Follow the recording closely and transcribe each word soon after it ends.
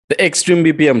The Extreme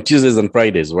BPM Tuesdays and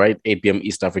Fridays, right? 8 p.m.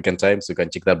 East African time. So you can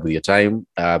check that with your time.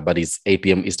 But it's 8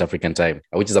 p.m. East African time,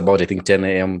 which is about, I think, 10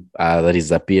 a.m. That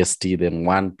is a PST, then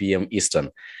 1 p.m. Eastern.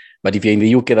 But if you're in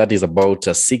the UK, that is about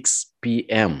 6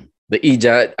 p.m. The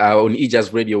on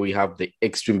EJAZ Radio, we have the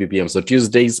Extreme BPM. So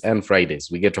Tuesdays and Fridays,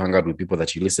 we get to hang out with people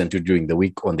that you listen to during the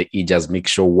week on the EJAZ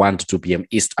Mix Show, 1 to 2 p.m.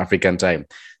 East African time.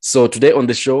 So today on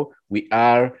the show, we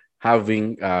are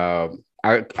having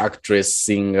actress,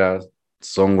 singer,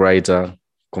 songwriter,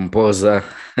 composer.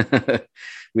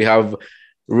 We have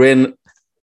RAINEE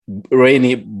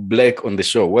Blake on the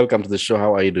show. Welcome to the show.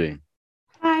 How are you doing?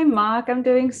 Hi, Mark. I'm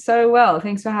doing so well.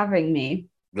 Thanks for having me.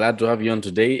 Glad to have you on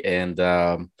today. And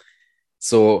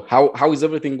so how is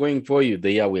everything going for you?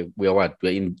 The year we're what?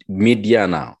 We're in mid-year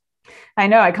now. I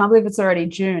know. I can't believe it's already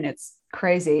June. It's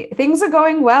crazy. Things are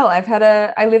going well.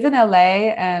 I live in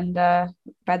LA and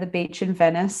by the beach in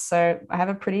Venice. So I have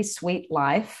a pretty sweet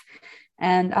life.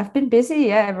 And I've been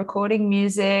busy, recording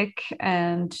music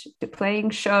and playing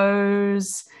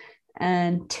shows.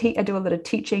 And I do a lot of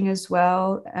teaching as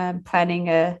well. I'm planning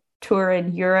a tour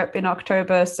in Europe in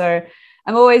October. So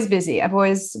I'm always busy. I've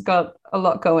always got a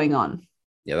lot going on.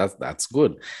 Yeah, that's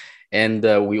good. And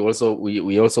we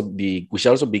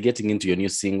shall also be getting into your new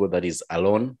single that is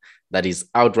Alone, that is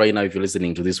out right now. If you're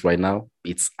listening to this right now,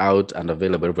 it's out and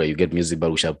available where you get music, but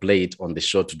we shall play it on the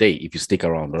show today if you stick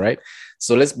around. All right.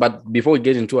 So but before we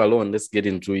get into Alone, let's get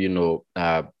into, you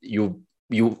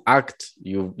act,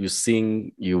 you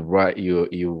sing, you write,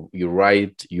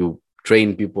 you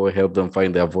train people, help them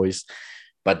find their voice.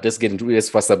 But let's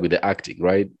first start with the acting,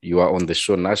 right? You are on the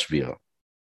show Nashville.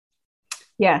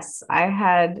 Yes,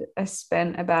 I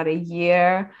spent about a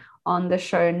year on the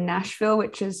show Nashville,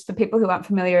 which is, for people who aren't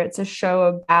familiar, it's a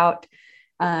show about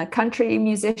country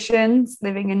musicians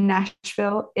living in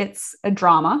Nashville. It's a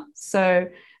drama. So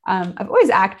I've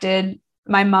always acted.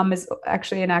 My mum is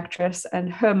actually an actress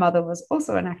and her mother was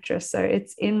also an actress. So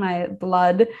it's in my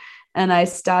blood. And I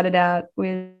started out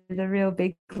with a real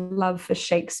big love for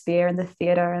Shakespeare and the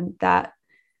theatre, and that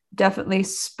definitely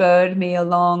spurred me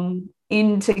along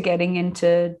into getting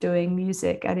into doing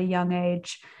music at a young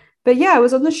age. But yeah, I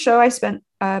was on the show. I spent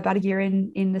about a year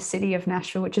in the city of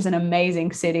Nashville, which is an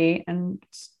amazing city and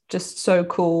just so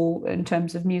cool in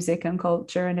terms of music and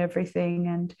culture and everything.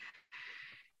 And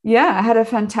yeah, I had a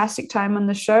fantastic time on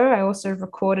the show. I also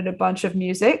recorded a bunch of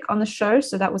music on the show.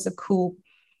 So that was a cool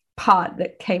part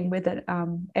that came with it.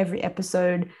 Every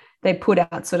episode, they put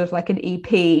out sort of like an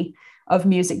EP of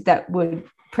music that would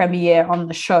premiere on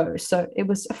the show. So it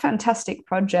was a fantastic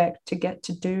project to get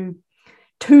to do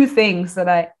two things that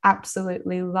I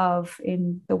absolutely love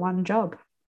in the one job.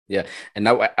 Yeah. And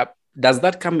now, does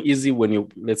that come easy when you,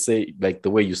 let's say, like the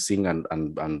way you sing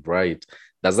and write,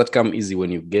 does that come easy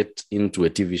when you get into a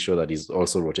TV show that is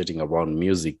also rotating around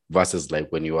music versus like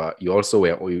when you're also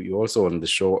on the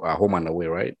show Home and Away,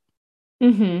 right?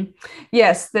 Mm-hmm.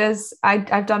 Yes,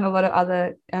 I've done a lot of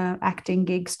other acting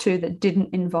gigs too that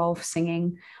didn't involve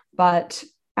singing, but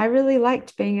I really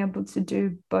liked being able to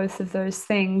do both of those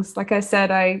things. Like I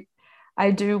said, I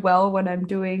do well when I'm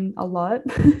doing a lot.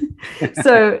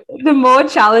 So the more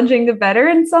challenging, the better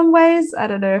in some ways. I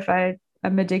don't know if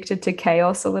I'm addicted to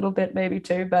chaos a little bit, maybe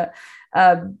too, but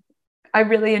I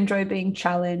really enjoy being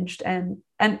challenged and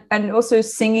also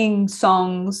singing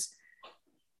songs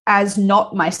as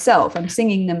not myself. I'm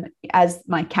singing them as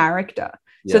my character.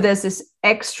 Yeah. So there's this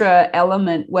extra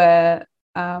element where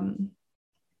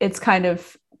it's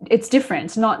different.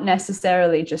 It's not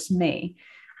necessarily just me.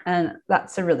 And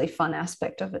that's a really fun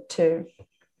aspect of it too.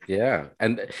 Yeah.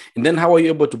 And then how are you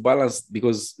able to balance?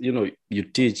 Because, you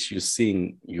teach, you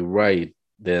sing, you write,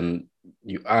 then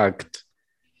you act.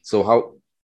 So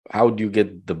how do you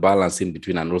get the balance in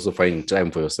between and also finding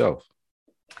time for yourself?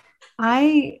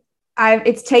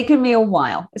 It's taken me a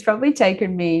while. It's probably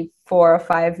taken me 4 or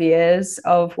 5 years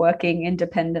of working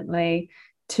independently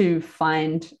to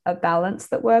find a balance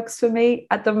that works for me.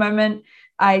 At the moment,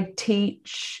 I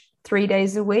teach 3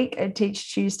 days a week. I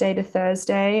teach Tuesday to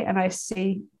Thursday, and I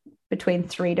see between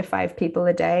 3 to 5 people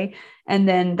a day. And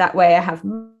then that way I have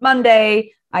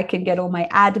Monday, I can get all my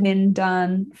admin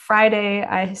done. Friday,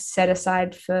 I set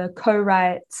aside for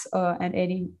co-writes and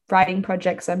any writing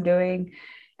projects I'm doing.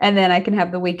 And then I can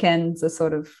have the weekends a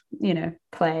sort of,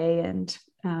 play and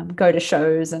go to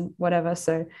shows and whatever.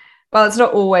 So while it's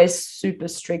not always super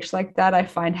strict like that, I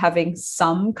find having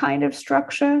some kind of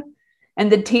structure,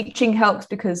 and the teaching helps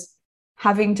because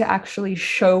having to actually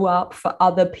show up for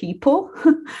other people,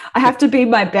 I have to be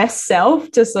my best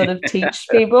self to sort of teach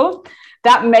people.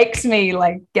 That makes me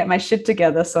like get my shit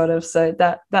together sort of. So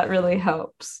that really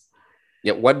helps.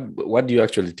 Yeah, what do you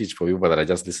actually teach for people that are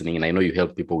just listening? And I know you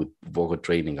help people with vocal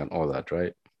training and all that,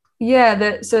 right? Yeah,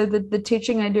 the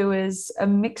teaching I do is a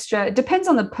mixture. It depends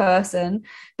on the person,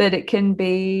 but it can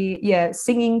be, yeah,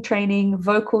 singing training,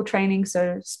 vocal training,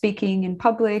 so speaking in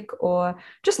public, or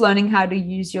just learning how to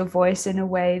use your voice in a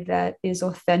way that is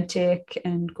authentic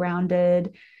and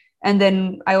grounded. And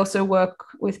then I also work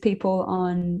with people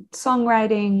on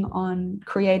songwriting, on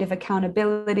creative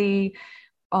accountability,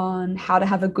 on how to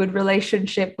have a good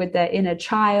relationship with their inner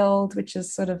child, which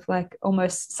is sort of like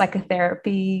almost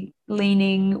psychotherapy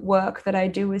leaning work that I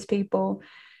do with people.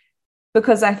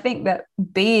 Because I think that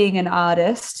being an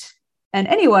artist, and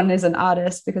anyone is an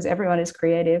artist because everyone is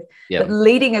creative, Yeah. but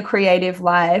leading a creative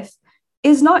life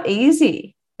is not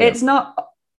easy. Yeah. It's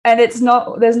not, and it's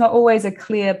not, there's not always a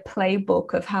clear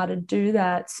playbook of how to do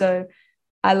that. So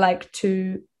I like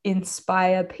to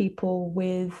inspire people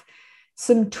with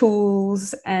some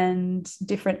tools and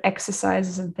different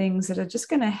exercises and things that are just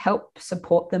going to help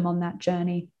support them on that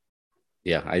journey.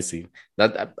 Yeah, I see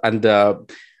that. And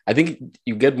I think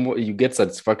you get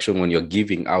satisfaction when you're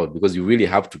giving out, because you really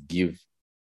have to give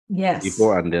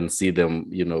people and then see them,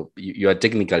 you are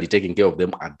technically taking care of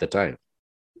them at the time.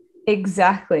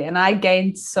 Exactly. And I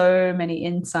gained so many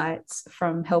insights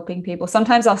from helping people.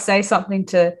 Sometimes I'll say something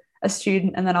to a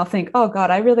student and then I'll think, oh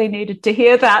God, I really needed to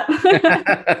hear that.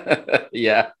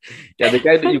 Yeah.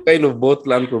 You kind of both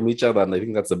learn from each other, and I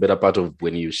think that's the better part of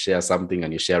when you share something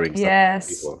and you're sharing something with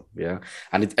people. Yeah.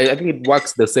 And I think it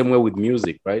works the same way with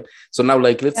music, right? So now,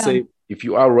 like, let's say if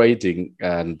you are writing,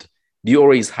 and do you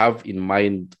always have in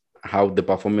mind how the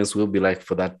performance will be like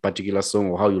for that particular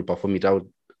song, or how you'll perform it out,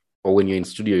 or when you're in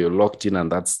studio you're locked in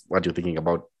and that's what you're thinking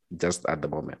about just at the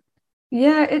moment?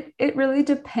 Yeah, it really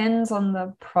depends on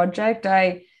the project.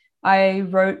 I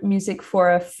wrote music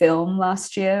for a film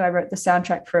last year. I wrote the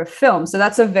soundtrack for a film. So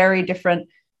that's a very different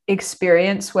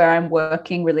experience where I'm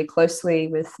working really closely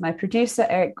with my producer,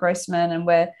 Eric Grossman, and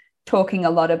we're talking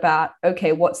a lot about,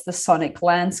 okay, what's the sonic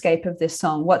landscape of this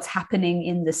song? What's happening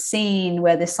in the scene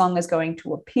where this song is going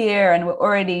to appear? And we're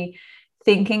already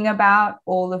thinking about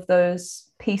all of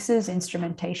those pieces,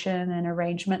 instrumentation and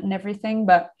arrangement and everything.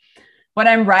 But when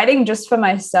I'm writing just for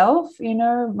myself,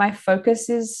 my focus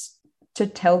is to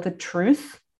tell the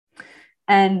truth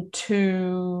and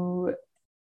to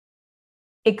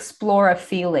explore a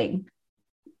feeling.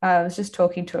 I was just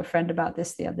talking to a friend about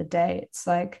this the other day. It's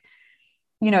like,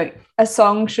 a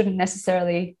song shouldn't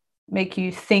necessarily make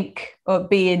you think or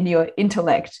be in your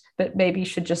intellect, but maybe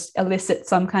should just elicit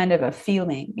some kind of a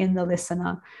feeling in the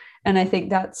listener. And I think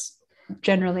that's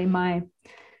generally my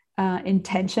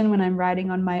intention when I'm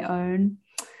writing on my own.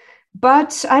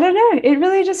 But I don't know, it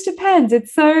really just depends.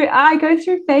 I go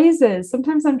through phases.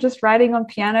 Sometimes I'm just writing on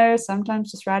piano,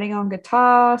 sometimes just writing on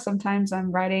guitar, sometimes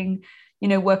I'm writing,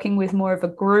 working with more of a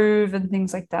groove and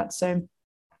things like that. So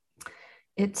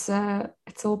it's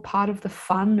all part of the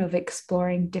fun of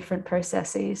exploring different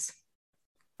processes.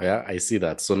 Yeah, I see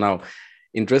that. So now,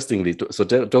 interestingly,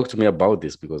 talk to me about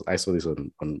this, because I saw this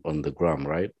on the gram,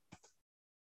 right?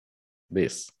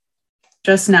 This.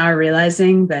 Just now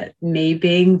realizing that me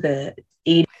being the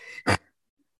eating.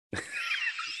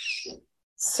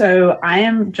 So I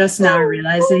am just now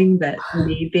realizing that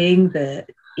me being the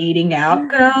eating out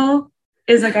girl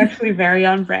is like actually very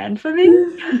on brand for me.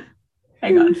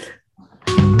 Hang on.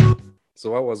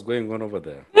 So what was going on over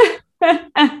there?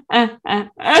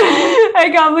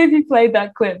 I can't believe you played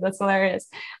that clip. That's hilarious.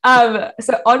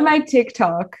 So on my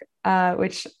TikTok,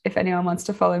 which if anyone wants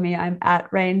to follow me, I'm at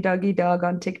RAINEDoggyDog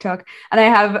on TikTok,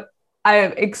 and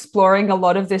I'm exploring a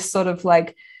lot of this sort of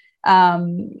like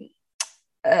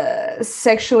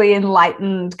sexually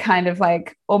enlightened kind of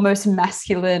like almost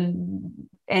masculine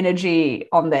energy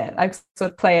on there. I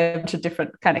sort of play a bunch of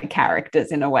different kind of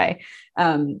characters in a way,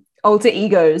 alter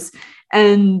egos,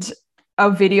 and a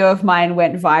video of mine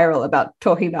went viral about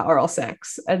talking about oral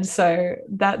sex. And so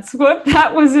that's what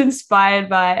that was inspired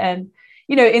by. And,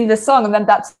 in the song, and then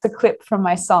that's the clip from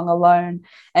my song Alone.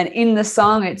 And in the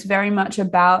song, it's very much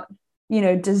about,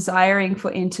 desiring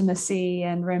for intimacy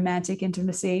and romantic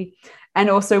intimacy, and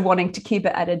also wanting to keep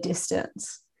it at a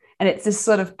distance. And it's this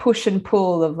sort of push and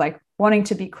pull of like wanting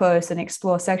to be close and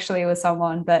explore sexually with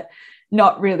someone, but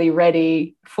not really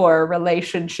ready for a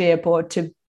relationship or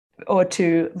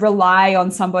to rely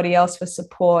on somebody else for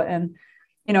support. And,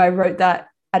 I wrote that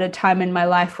at a time in my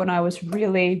life when I was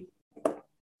really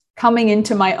coming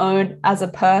into my own as a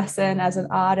person, as an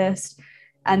artist,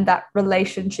 and that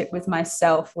relationship with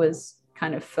myself was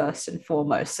kind of first and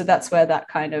foremost. So that's where that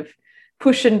kind of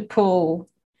push and pull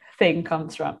thing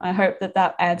comes from. I hope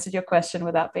that answered your question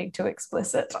without being too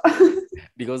explicit.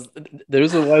 Because the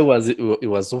reason why it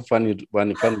was so funny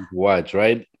to watch,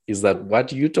 right, is that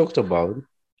what you talked about,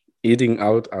 eating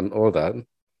out and all that,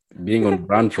 being on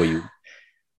brand for you.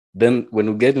 Then when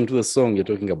we get into the song,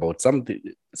 you're talking about something.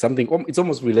 It's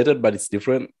almost related, but it's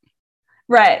different.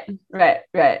 Right.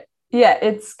 Yeah,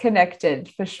 it's connected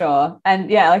for sure. And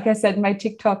yeah, like I said, my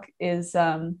TikTok is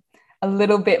a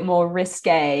little bit more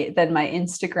risque than my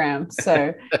Instagram.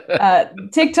 So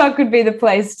TikTok would be the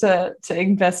place to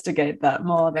investigate that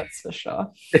more, that's for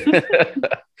sure.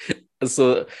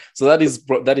 So that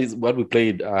is what we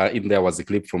played in there was a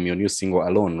clip from your new single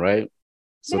Alone, right?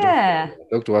 So yeah.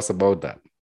 Talk to us about that.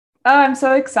 Oh, I'm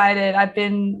so excited.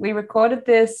 We recorded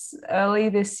this early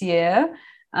this year,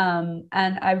 and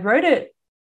I wrote it.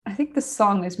 I think the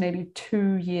song is maybe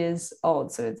 2 years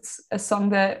old. So it's a song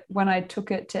that when I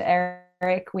took it to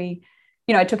Eric,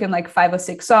 I took him like 5 or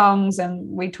 6 songs and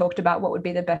we talked about what would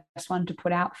be the best one to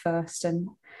put out first. And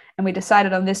we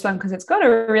decided on this one because it's got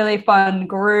a really fun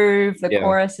groove. The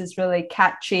chorus is really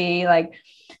catchy. Like,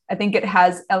 I think it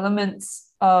has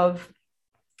elements of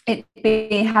it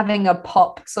having a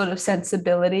pop sort of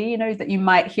sensibility, that you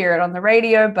might hear it on the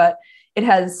radio, but it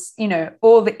has,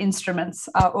 all the instruments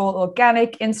are all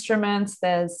organic instruments.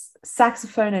 There's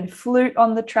saxophone and flute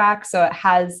on the track. So it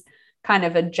has kind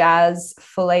of a jazz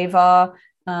flavor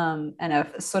and a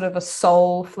sort of a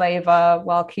soul flavor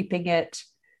while keeping it.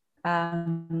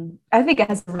 I think it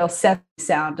has a real 70s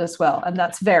sound as well. And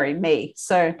that's very me.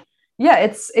 So yeah,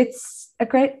 it's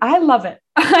I love it.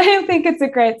 I think it's a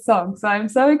great song. So I'm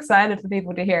so excited for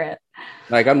people to hear it.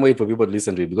 I can't wait for people to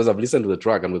listen to it because I've listened to the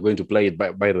track and we're going to play it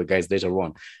by the guys later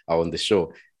on the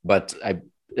show. But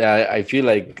I feel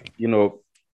like,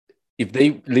 if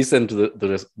they listen to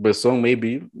the song,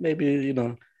 maybe,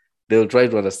 they'll try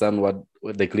to understand what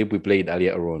the clip we played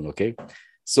earlier on. Okay.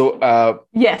 So,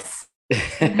 yes.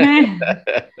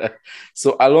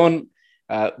 So Alone,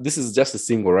 this is just a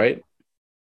single, right?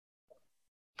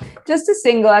 Just a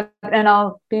single, and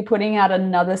I'll be putting out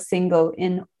another single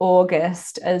in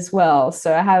August as well.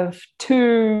 So I have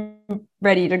 2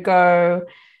 ready to go.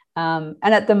 And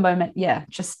at the moment,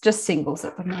 just singles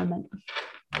at the moment.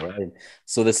 All right.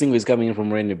 So the single is coming in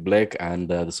from RAINEE BLAKE and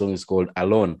the song is called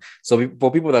Alone. So for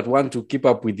people that want to keep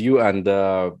up with you, and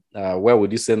where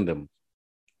would you send them?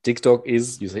 TikTok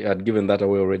is, you say, I'd given that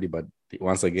away already, but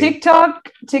once again,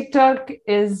 TikTok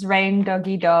is Rain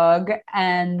Doggy Dog,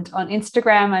 and on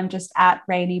Instagram I'm just at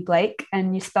RAINEE BLAKE,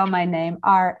 and you spell my name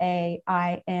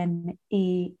RAINEE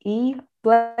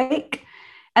Blake.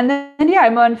 And then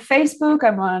I'm on Facebook,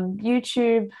 I'm on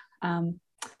YouTube, and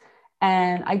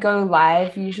I go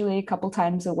live usually a couple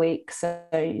times a week. So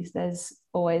there's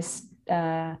always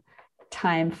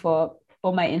time for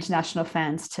all my international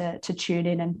fans to tune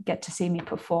in and get to see me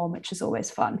perform, which is always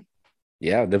fun.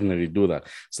 Yeah, definitely do that.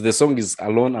 So the song is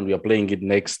Alone, and we are playing it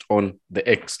next on the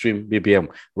Extreme BPM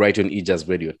right on eJazz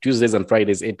Radio. Tuesdays and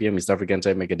Fridays, 8 p.m. East African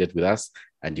time. Make a date with us,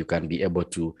 and you can be able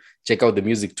to check out the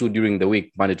music too during the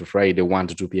week, Monday to Friday, 1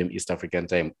 to 2 p.m. East African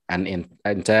time. And an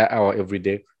entire hour every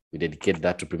day, we dedicate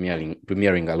that to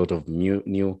premiering a lot of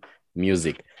new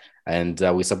music. And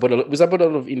we support a lot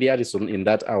of indie artists in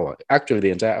that hour. Actually, the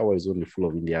entire hour is only full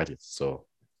of indie artists. So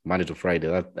Monday to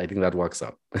Friday, I think that works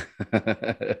out.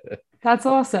 That's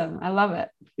awesome. I love it.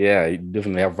 Yeah, you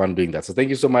definitely have fun doing that. So thank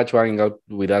you so much for hanging out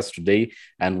with us today.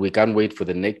 And we can't wait for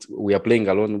the next. We are playing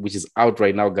Alone, which is out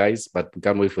right now, guys. But we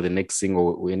can't wait for the next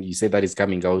single. When you say that is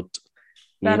coming out,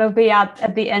 that'll be out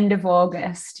at the end of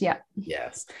August. Yeah.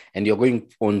 Yes. And you're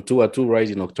going on tour too, right,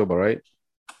 in October, right?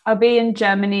 I'll be in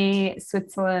Germany,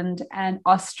 Switzerland, and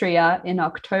Austria in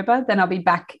October. Then I'll be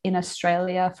back in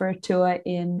Australia for a tour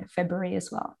in February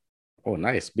as well. Oh,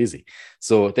 nice. Busy.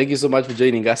 So thank you so much for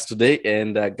joining us today.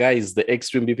 And guys, the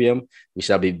Extreme BPM, we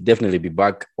shall definitely be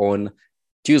back on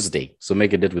Tuesday. So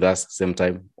make a date with us, same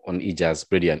time on eJazz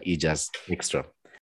Radio and eJazz Extra.